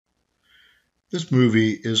This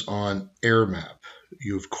movie is on AirMap.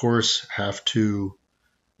 You, of course, have to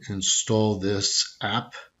install this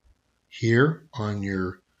app here on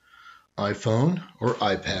your iPhone or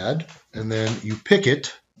iPad, and then you pick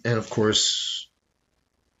it, and of course,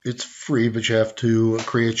 it's free, but you have to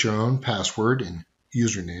create your own password and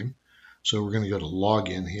username. So we're going to go to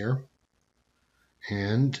login here,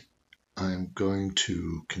 and I'm going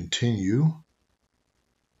to continue.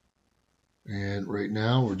 And right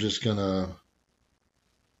now, we're just going to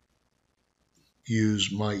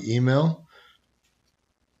use my email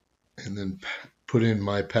and then put in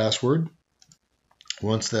my password.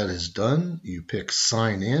 Once that is done, you pick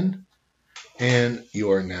sign in, and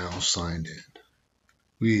you are now signed in.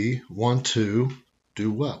 We want to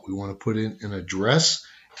do what? We want to put in an address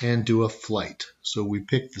and do a flight. So we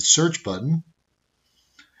pick the search button,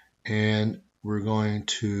 and we're going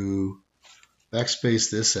to backspace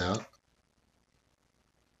this out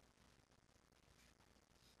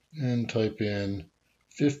and type in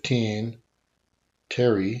 15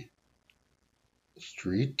 Terry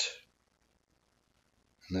Street,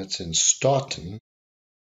 and that's in Staunton,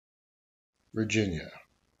 Virginia.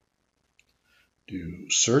 Do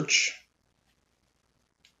search.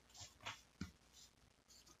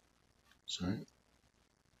 Sorry.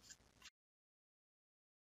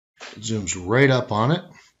 It zooms right up on it.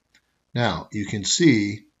 Now you can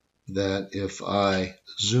see that if I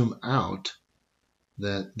zoom out,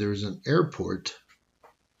 that there's an airport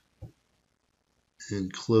in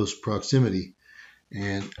close proximity,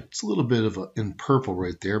 and it's a little bit of in purple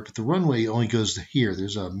right there, but the runway only goes to here.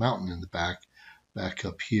 There's a mountain in the back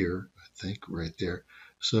up here, I think, right there.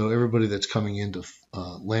 So everybody that's coming into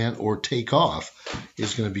land or take off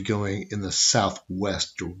is going to be going in the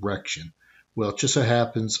southwest direction. Well, it just so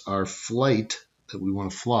happens our flight that we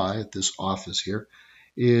want to fly at this office here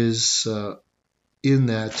is in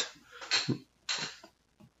that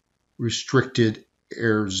restricted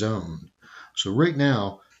air zone. So right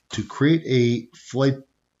now, to create a flight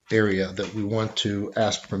area that we want to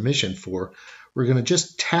ask permission for, we're going to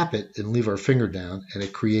just tap it and leave our finger down, and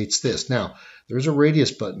it creates this. Now, there's a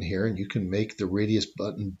radius button here, and you can make the radius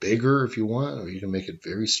button bigger if you want, or you can make it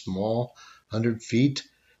very small, 100 feet.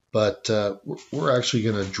 But we're actually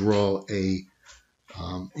going to draw a,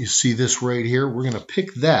 you see this right here? We're going to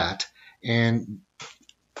pick that, and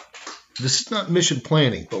this is not mission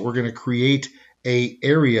planning, but we're going to create an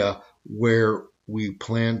area where we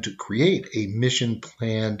plan to create a mission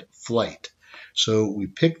planned flight. So we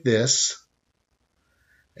pick this,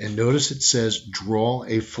 and notice it says draw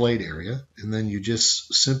a flight area, and then you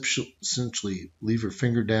just essentially leave your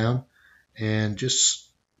finger down and just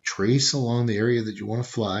trace along the area that you want to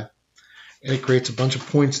fly, and it creates a bunch of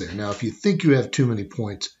points there. Now, if you think you have too many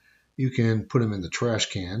points, you can put them in the trash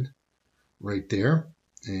can right there.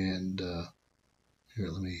 And here,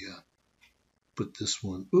 let me put this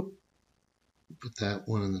one, put that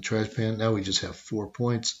one in the trash can. Now we just have 4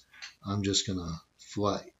 points. I'm just going to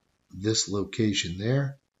fly this location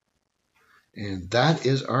there. And that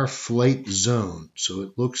is our flight zone. So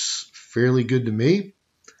it looks fairly good to me.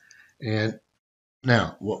 And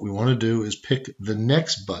now what we want to do is pick the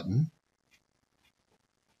next button.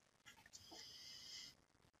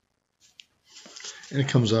 And it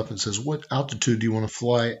comes up and says, what altitude do you want to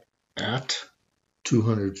fly at?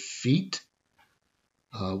 200 feet.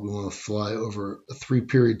 We want to fly over a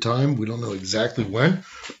 3-period time. We don't know exactly when.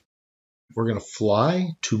 We're going to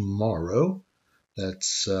fly tomorrow.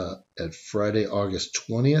 That's at Friday, August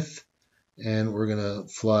 20th. And we're going to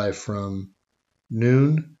fly from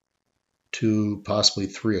noon to possibly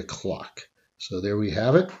 3 o'clock. So there we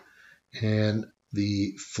have it. And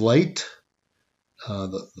the flight,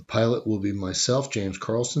 the pilot will be myself, James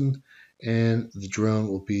Carlson, and the drone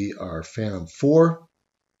will be our Phantom 4.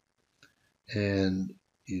 And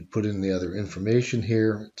you put in the other information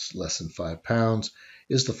here. It's less than 5 pounds.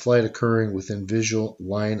 Is the flight occurring within visual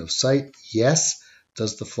line of sight? Yes.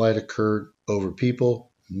 Does the flight occur over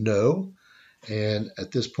people? No. And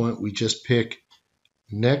at this point, we just pick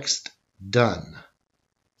next, done.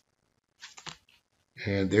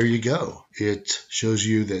 And there you go. It shows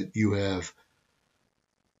you that you have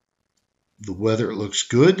the weather looks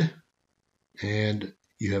good, and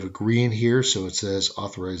you have a green here, so it says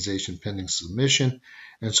authorization pending submission.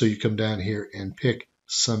 And so you come down here and pick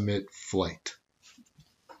submit flight.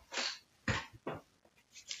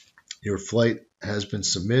 Your flight has been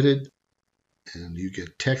submitted, and you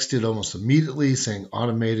get texted almost immediately saying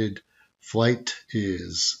automated flight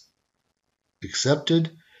is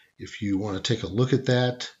accepted. If you want to take a look at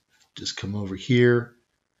that, just come over here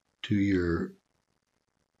to your,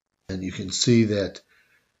 and you can see that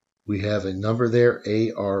We have a number there,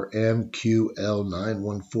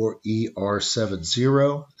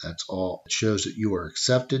 ARMQL914ER70. That's all. It shows that you are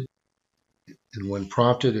accepted. And when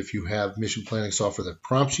prompted, if you have mission planning software that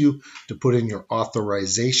prompts you to put in your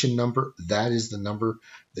authorization number, that is the number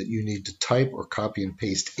that you need to type or copy and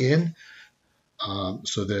paste in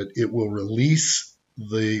so that it will release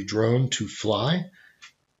the drone to fly.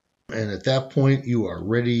 And at that point, you are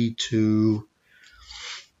ready to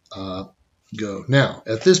go. Now,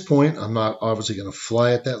 at this point, I'm not obviously going to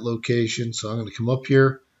fly at that location, so I'm going to come up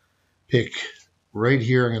here, pick right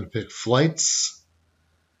here, I'm going to pick flights,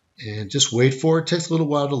 and just wait for it. It takes a little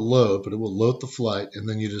while to load, but it will load the flight, and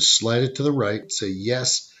then you just slide it to the right, say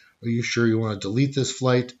yes, are you sure you want to delete this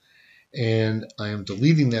flight? And I am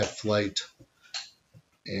deleting that flight,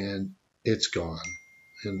 and it's gone.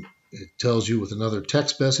 And it tells you with another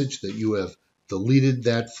text message that you have deleted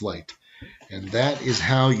that flight. And that is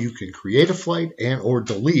how you can create a flight and or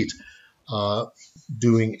delete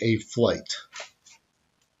doing a flight.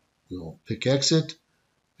 We'll pick exit,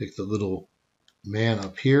 pick the little man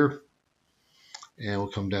up here, and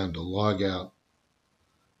we'll come down to log out.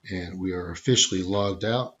 And we are officially logged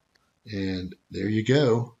out. And there you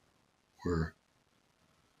go. We're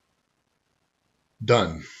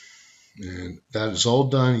done. And that is all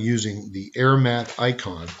done using the AirMap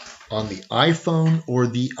icon on the iPhone or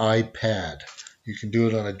the iPad. You can do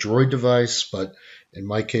it on a Droid device, but in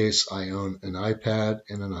my case, I own an iPad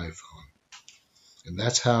and an iPhone. And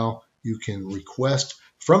that's how you can request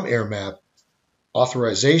from AirMap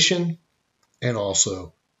authorization and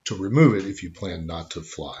also to remove it if you plan not to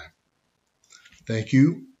fly. Thank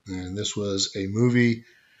you. And this was a movie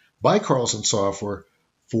by Carlson Software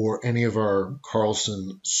for any of our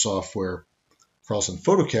Carlson Software, Carlson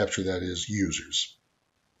Photo Capture, that is, users.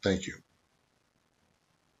 Thank you.